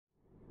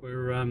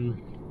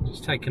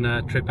Just taking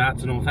a trip out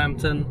to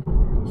Northampton.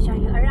 Show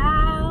you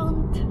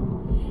around,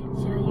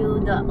 show you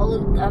the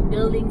old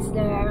buildings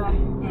there,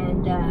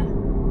 and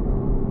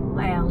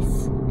what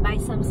else? Buy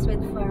some sweet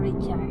for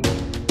Richard.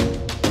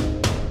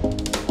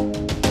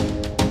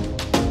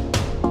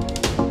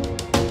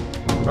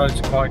 The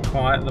road's quite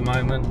quiet at the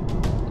moment.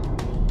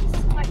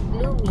 It's quite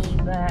gloomy,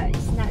 but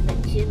it's not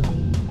that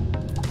chilly.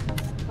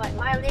 It's quite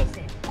mild, is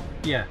it?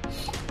 Yeah.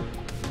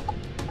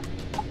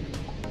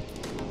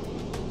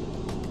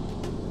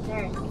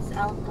 There's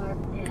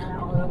Althorp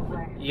all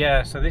over.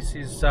 Yeah, so this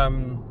is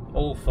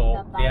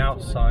Althorp, the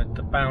outside,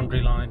 the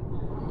boundary line.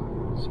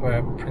 It's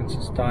where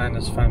Princess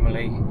Diana's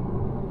family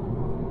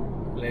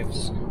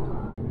lives.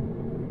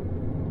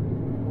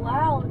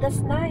 Wow, that's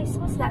nice.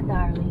 What's that,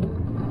 darling?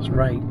 It's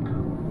rape.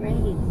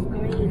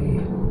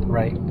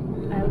 Rape.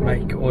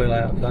 Make oil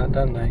out of that,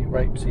 don't they?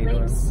 Rapeseed oil.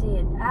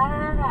 Rapeseed.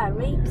 Ah,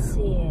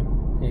 rapeseed.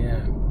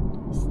 Yeah.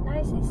 It's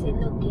nice, is it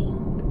looking?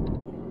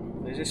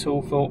 Is this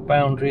Althorp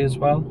boundary as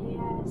well? Yes.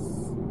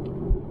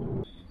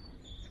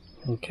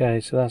 Okay,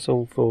 so that's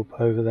Althorp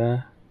over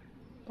there.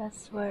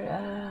 That's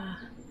where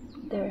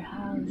their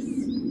house.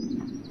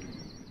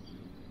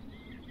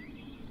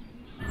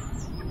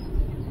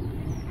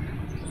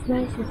 It's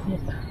nice, isn't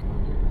it?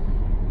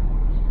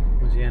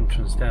 There's the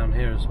entrance down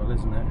here as well,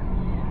 isn't it?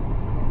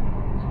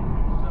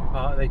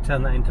 They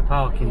turn that into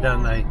parking,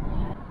 don't they?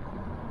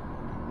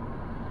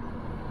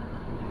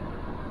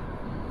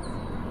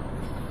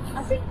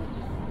 I think.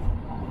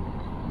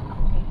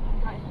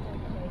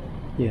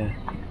 Yeah.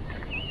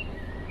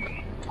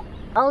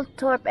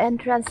 Althorp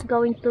entrance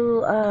going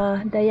to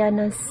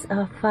Diana's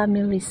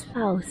family's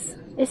house.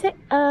 Is it?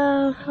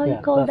 How you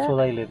call that? That's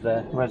where they live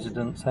there.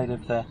 Residents, they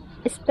live there.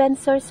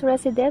 Spencer's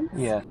residence?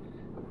 Yeah.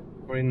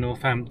 We're in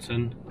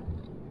Northampton,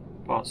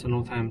 parts of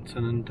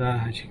Northampton, and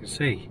as you can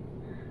see,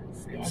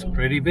 it's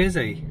pretty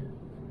busy.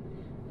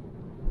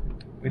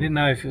 We didn't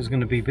know if it was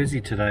going to be busy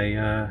today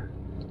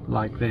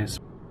like this.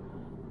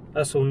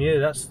 That's all new.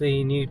 That's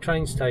the new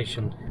train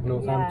station in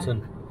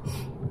Northampton. Yeah.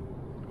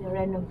 They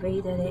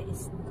renovated it.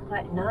 It's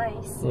quite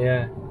nice.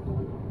 Yeah.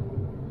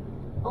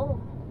 Oh,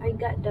 I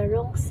got the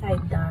wrong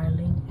side,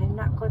 darling. I'm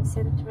not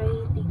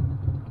concentrating.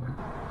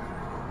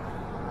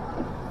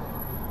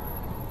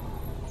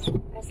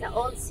 That's the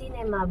old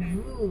cinema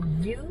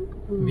View.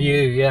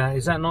 Yeah.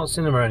 Is that not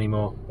cinema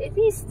anymore? It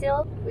is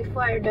still.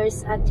 Before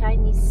there's a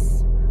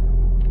Chinese.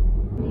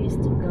 We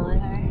used to go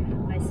there.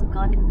 My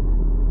Scott.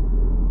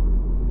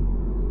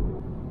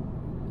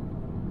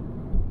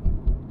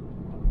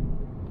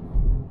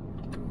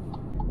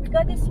 We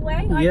go this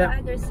way or the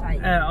other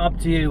side? Up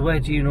to you. Where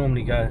do you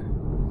normally go?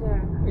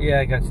 There.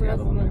 Yeah, go to the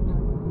other one.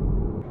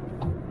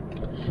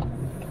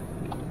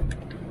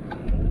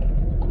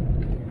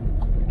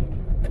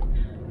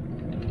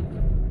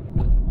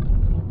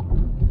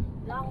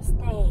 Long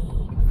stay.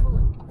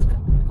 Food.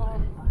 Car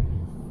park.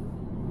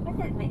 Where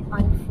did we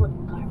find food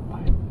car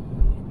park?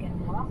 You can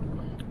walk.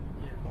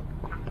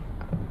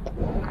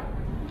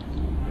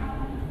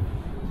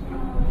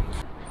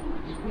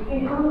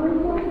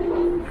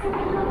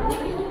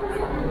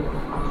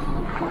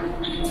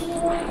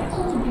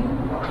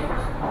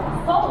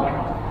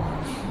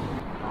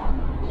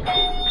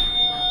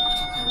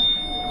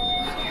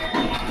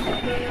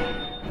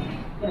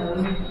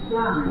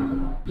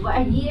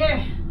 We're here.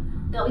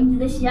 Going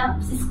to the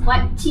shops. It's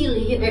quite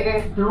chilly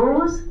here.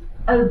 Doors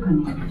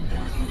opening.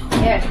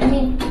 Here, come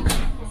in.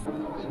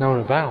 There's no one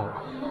about.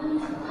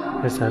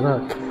 Let's have a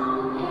look.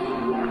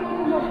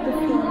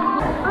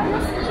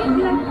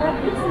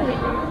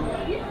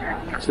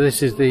 So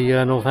this is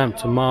the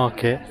Northampton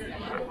market.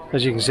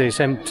 As you can see, it's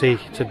empty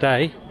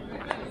today.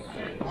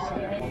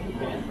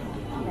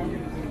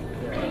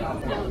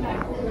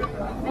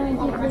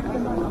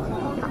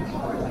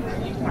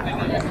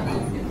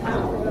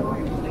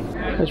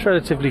 It's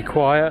relatively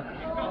quiet.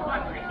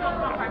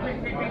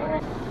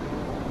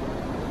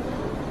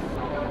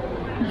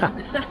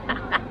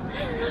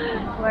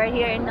 We're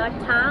here in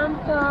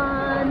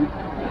Northampton.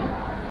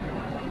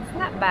 It's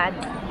not bad.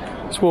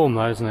 It's warm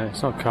though, isn't it?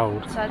 It's not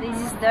cold. So this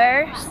is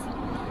their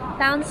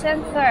town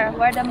center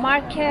where the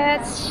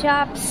markets,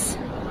 shops,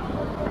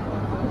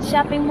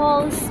 shopping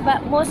malls,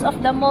 but most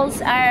of the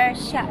malls are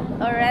shut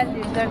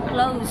already. They're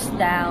closed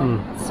down.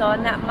 So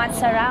not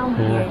much around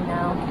here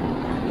now.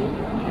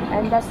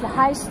 And that's the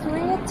high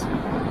street.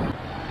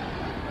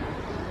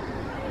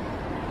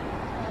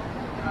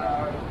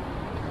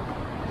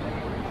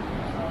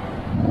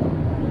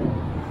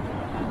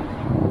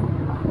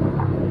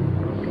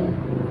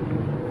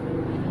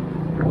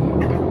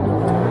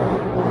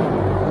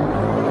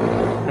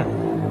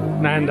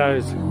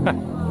 Nando's. Do you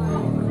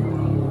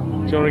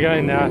want to go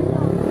in now?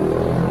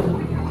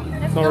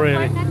 Let's Not go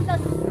really. for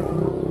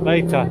Nando's.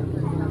 Later.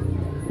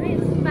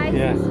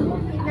 Yeah.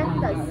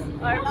 Nando's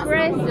or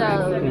Prezzo.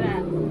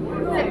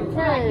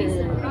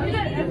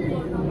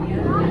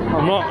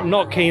 I'm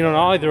not keen on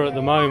either at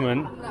the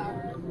moment.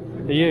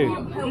 Are you?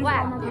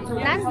 What?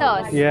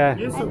 Nando's? Yeah. I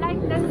like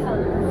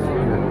Nando's.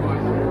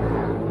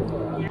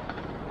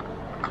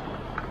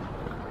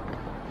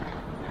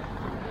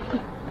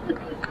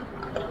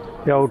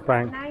 The old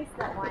bank. Nice,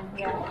 that one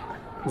here.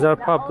 Is there a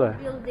The pub old there?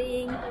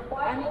 building.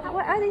 And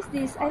what is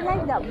this? I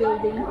like that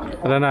building.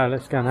 I don't know.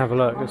 Let's go and have a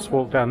look. Let's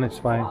walk down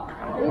this way.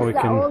 This is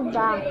the old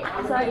bank.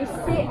 So it's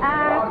the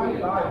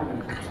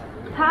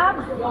pub.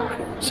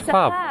 It's a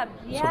pub. Yeah.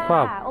 It's a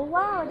pub. Oh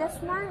wow,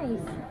 that's nice.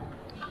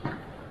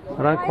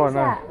 I don't quite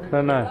know.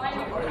 Don't know.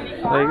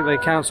 They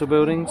council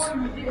buildings.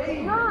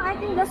 No, I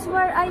think that's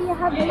where I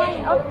have my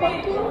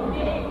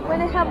outtaking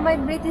when I have my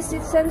British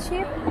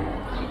citizenship.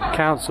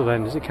 Council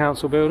then? Is it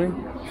council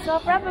building? So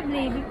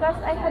probably because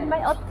I had my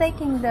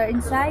outtaking there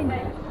inside.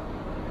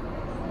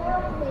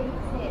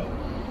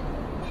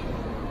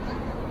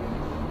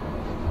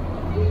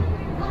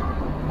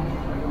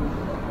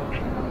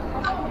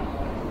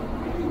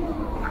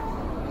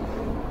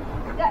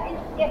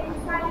 Get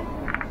inside.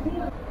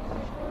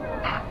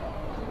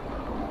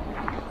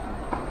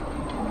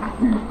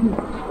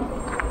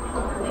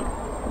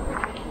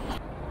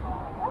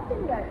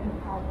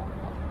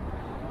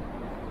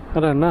 I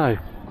don't know.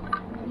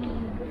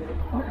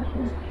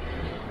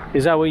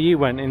 Is that where you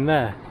went in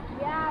there?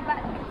 Yeah, but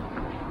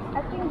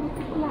I think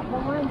this is not the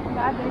one on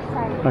the other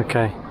side.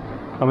 Okay.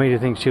 I made you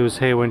think she was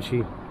here when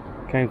she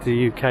came to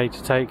the UK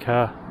to take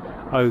her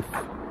oath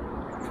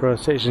for her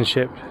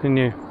citizenship, didn't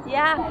you?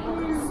 Yeah.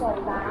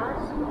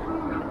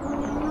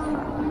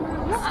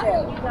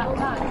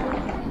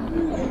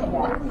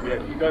 Yeah,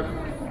 if you go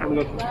on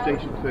the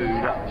station 2,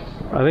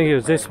 that's I think it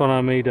was this one,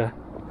 Amida.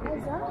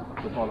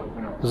 the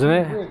bollock, isn't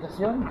it?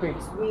 Wasn't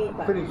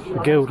it?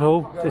 The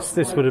Guildhall.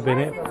 This would have been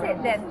it. What is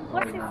it then?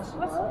 What's it?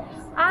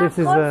 This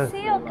is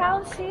council,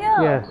 council.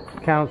 Yeah,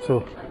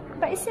 council.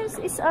 But it seems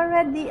it's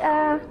already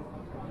no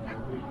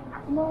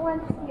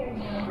one's here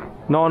now.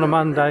 Not on a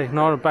Monday,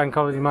 not on a bank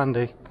holiday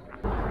Monday.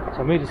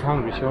 So Amida's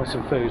hungry, she wants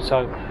some food,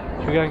 so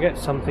should we go and get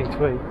something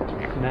to eat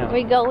now?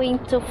 We're going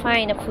to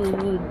find a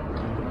food.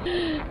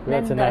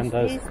 That's a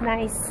Nando's. It's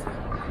nice.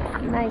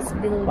 Nice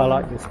building. I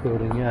like this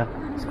building, yeah.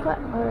 It's quite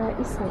alright,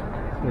 isn't it?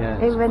 Yeah.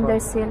 it's Even quite-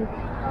 there's still.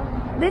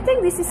 Do you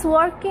think this is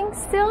working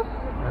still?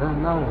 I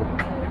don't know.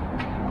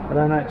 I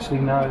don't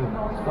actually know.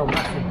 It's got a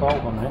massive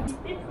bulb on it.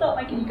 It's not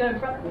making you go in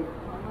front of me.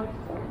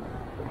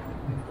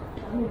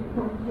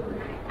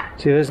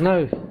 See, there's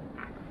no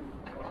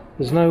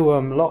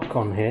lock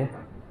on here.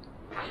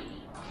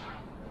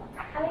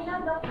 I know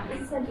that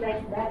it isn't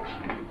like that.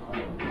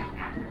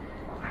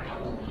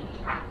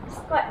 It's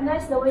quite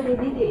nice the way they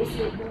did it, is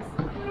it?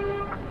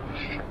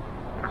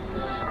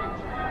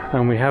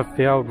 And we have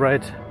the old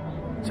red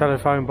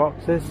telephone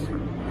boxes.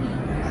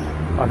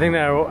 I think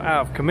they're all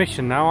out of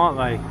commission now, aren't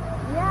they?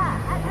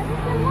 Yeah, I think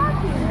they're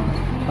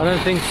working. I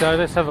don't think so.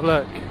 Let's have a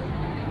look.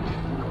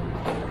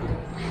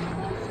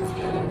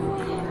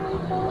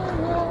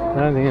 I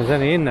don't think there's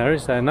any in there,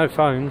 is there? No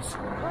phones. It's so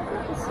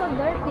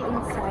dirty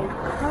inside.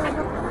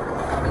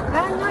 No,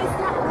 it's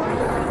not.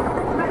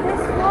 But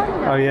there's one.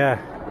 Oh yeah.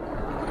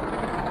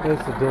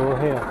 There's the door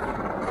here.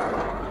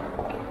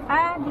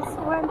 This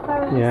one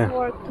probably is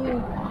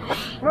working.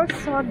 We're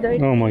so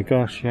dirty. Oh my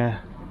gosh, yeah.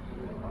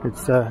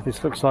 It's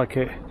this looks like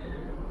it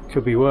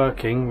could be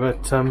working,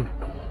 but look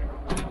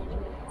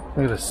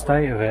at the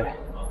state of it.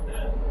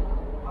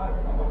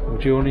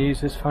 Would you want to use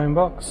this phone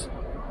box?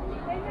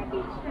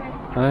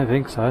 I don't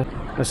think so.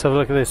 Let's have a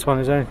look at this one.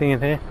 Is there anything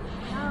in here?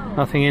 No.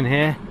 Nothing in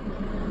here.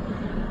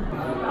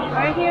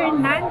 We're here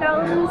in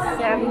Nando's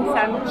having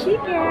some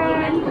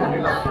chicken.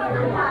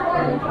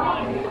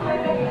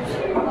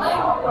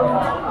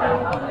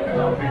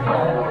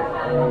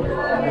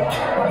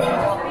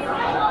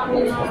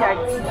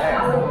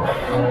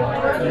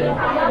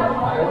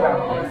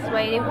 Just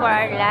waiting for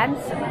our lunch.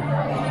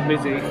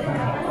 Busy. We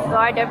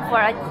ordered for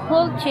a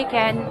whole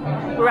chicken,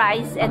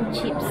 rice and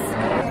chips.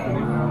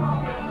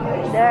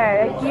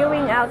 They're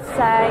queuing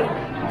outside.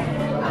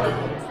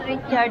 It's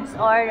Richard's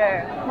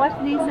order. What's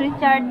this,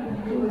 Richard?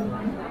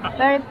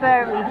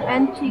 Peri-peri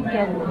and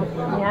chicken.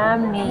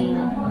 Yummy.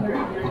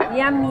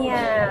 Yum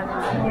yum.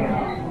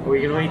 Are we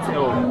going to eat it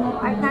all?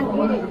 I can't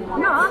eat it.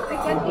 No, I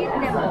can't eat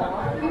them.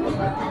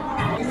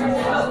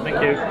 Thank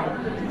you.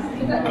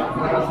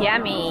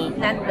 Yummy.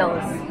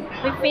 Nando's.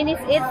 We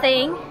finished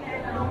eating.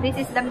 This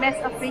is the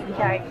best of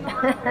Richard.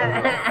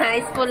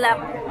 It's full up.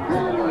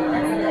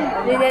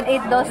 Didn't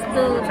eat those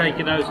two.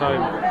 Taking those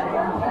home.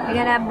 We're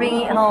gonna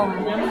bring it home.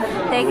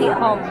 Take it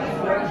home.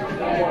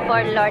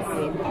 For Lord.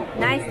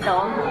 Nice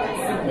though.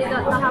 You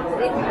don't know how to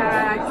eat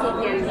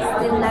chicken.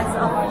 Still lots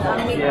of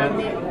meat on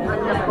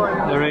the bone.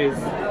 There is.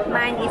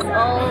 Mine is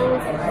all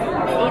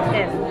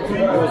eaten.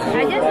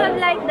 I just don't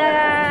like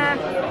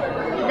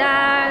the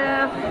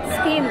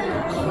skin.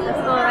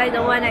 So I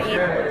don't wanna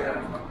eat.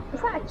 Is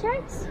that a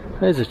church?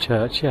 There's a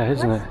church, yeah,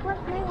 isn't it? What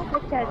name of the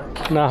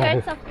church? No.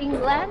 Church of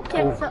England,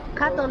 Church of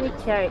Catholic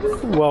Church.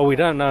 Well, we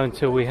don't know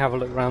until we have a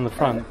look around the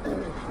front.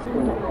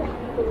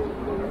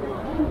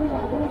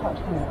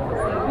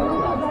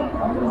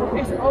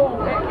 It's all,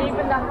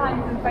 even the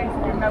hands and faces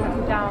are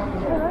melted down.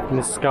 And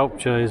this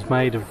sculpture is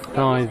made of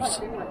knives.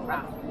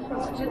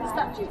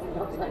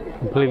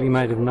 Completely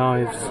made of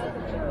knives.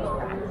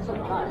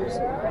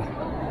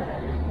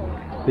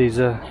 These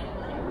are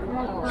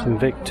Some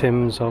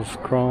victims of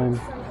crime.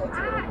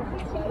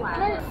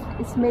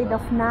 It's made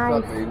of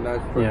knife.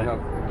 Yeah.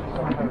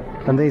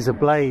 And these are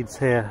blades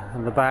here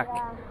in the back.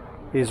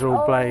 These are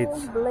all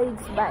blades.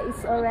 Blades, but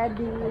it's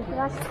already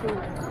rusty.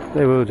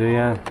 They will do,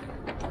 yeah.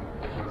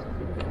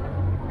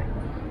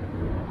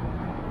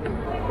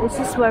 This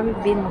is where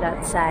we've been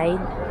that side.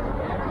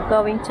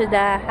 Going to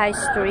the high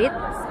street.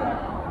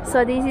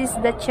 So this is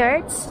the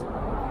church.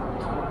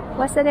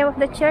 What's the name of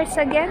the church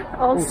again?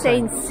 All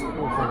Saints. All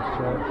Saints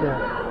Church,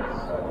 yeah.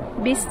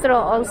 Bistro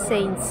All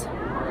Saints.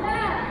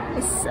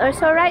 It's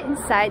also right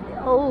inside.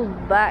 Oh,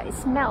 but it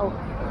smell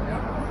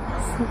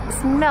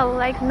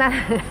like that.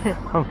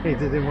 Oh, he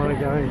didn't want to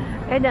go in.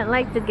 I don't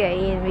like to get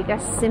in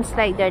because it seems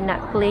like they're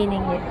not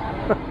cleaning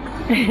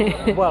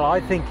it. Well, I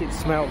think it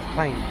smelled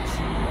paint.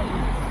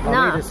 No.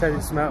 I would have said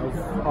it smelled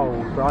of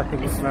old, but I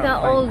think it smelled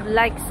Smell paint. old,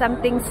 like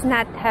something's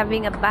not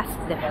having a bath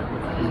there.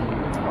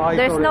 I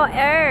There's thought no it-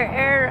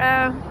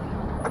 air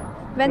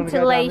ventilation.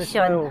 Go down this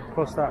way or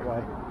across that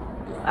way?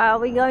 Are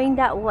we going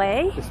that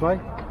way? This way?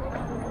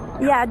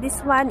 Yeah, this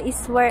one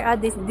is where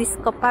this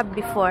disco pub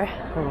before.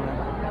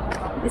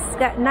 Alright. It's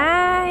got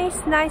nice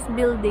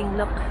building.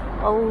 Look,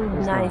 old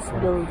nice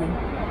building.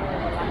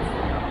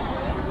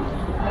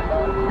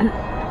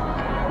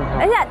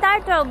 Yeah,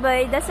 Turtle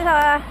Bay. That's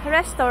a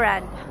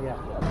restaurant. Yeah.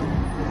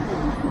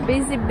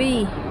 Busy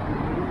bee.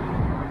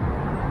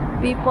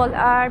 People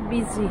are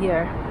busy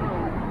here.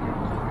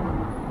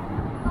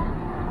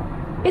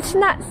 It's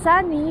not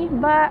sunny,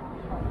 but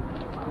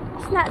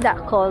it's not that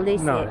cold,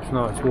 is No, it? it's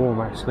not. It's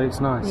warm actually. It's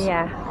nice.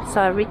 Yeah.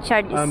 So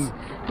Richard is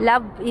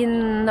love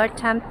in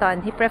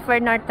Northampton. He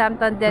preferred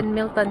Northampton than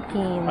Milton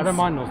Keynes. I don't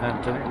mind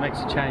Northampton. It makes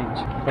a change.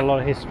 Got a lot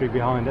of history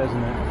behind it,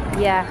 hasn't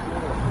it? Yeah.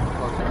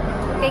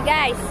 Okay,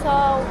 guys. So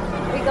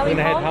we're We're going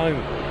gonna head home.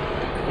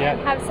 home. Yeah.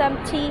 Have some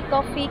tea,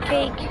 coffee,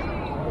 cake.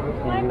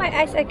 Why in my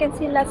eyes I can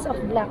see lots of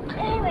black.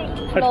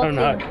 I don't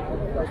know.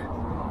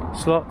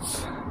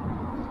 Slots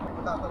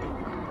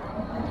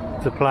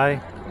to play.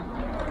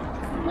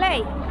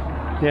 Play.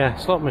 Yeah,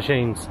 slot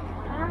machines.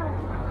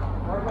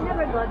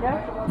 Never go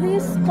there.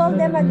 Please call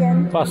them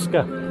again.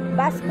 Busker.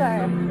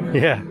 Basker.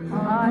 Yeah,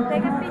 Oh,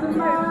 take a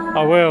picture.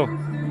 I will.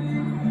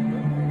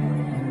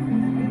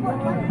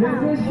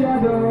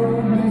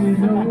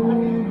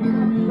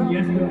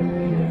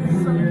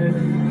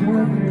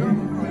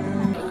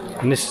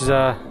 And this is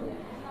a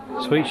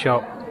sweet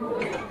shop.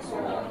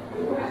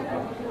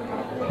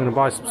 I'm gonna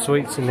buy some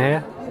sweets in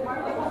here.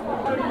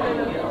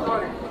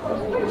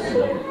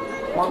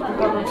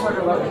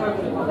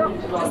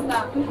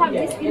 We have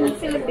this in the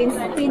Philippines,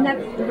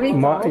 peanut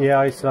brittle. Yeah,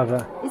 I used to love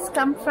that. It's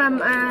come from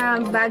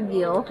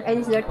Baguio and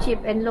it's they're cheap,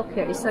 and look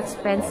here, it's so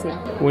expensive.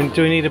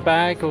 Do we need a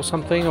bag or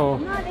something, or?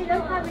 No, they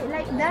don't have it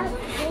like that.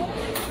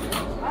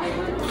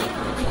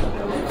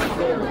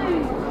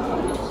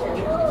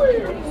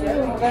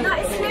 No,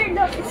 it's here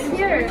though, it's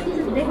here.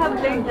 They have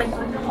very good.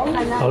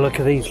 Oh, look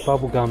at these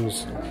bubble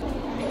gums.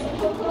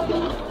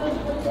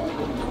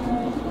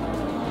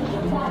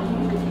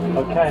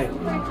 Okay.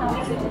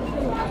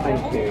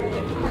 Thank you.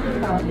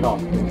 No.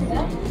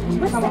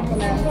 Okay.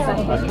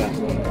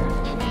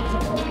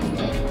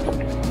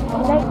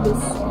 I like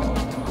this.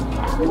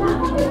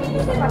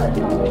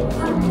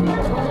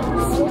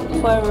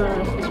 For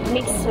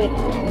mixed with.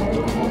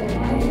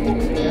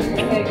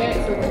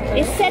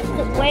 It's set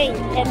to wait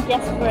and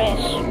just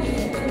fresh.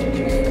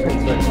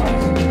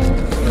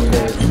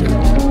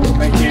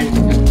 Thank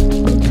you.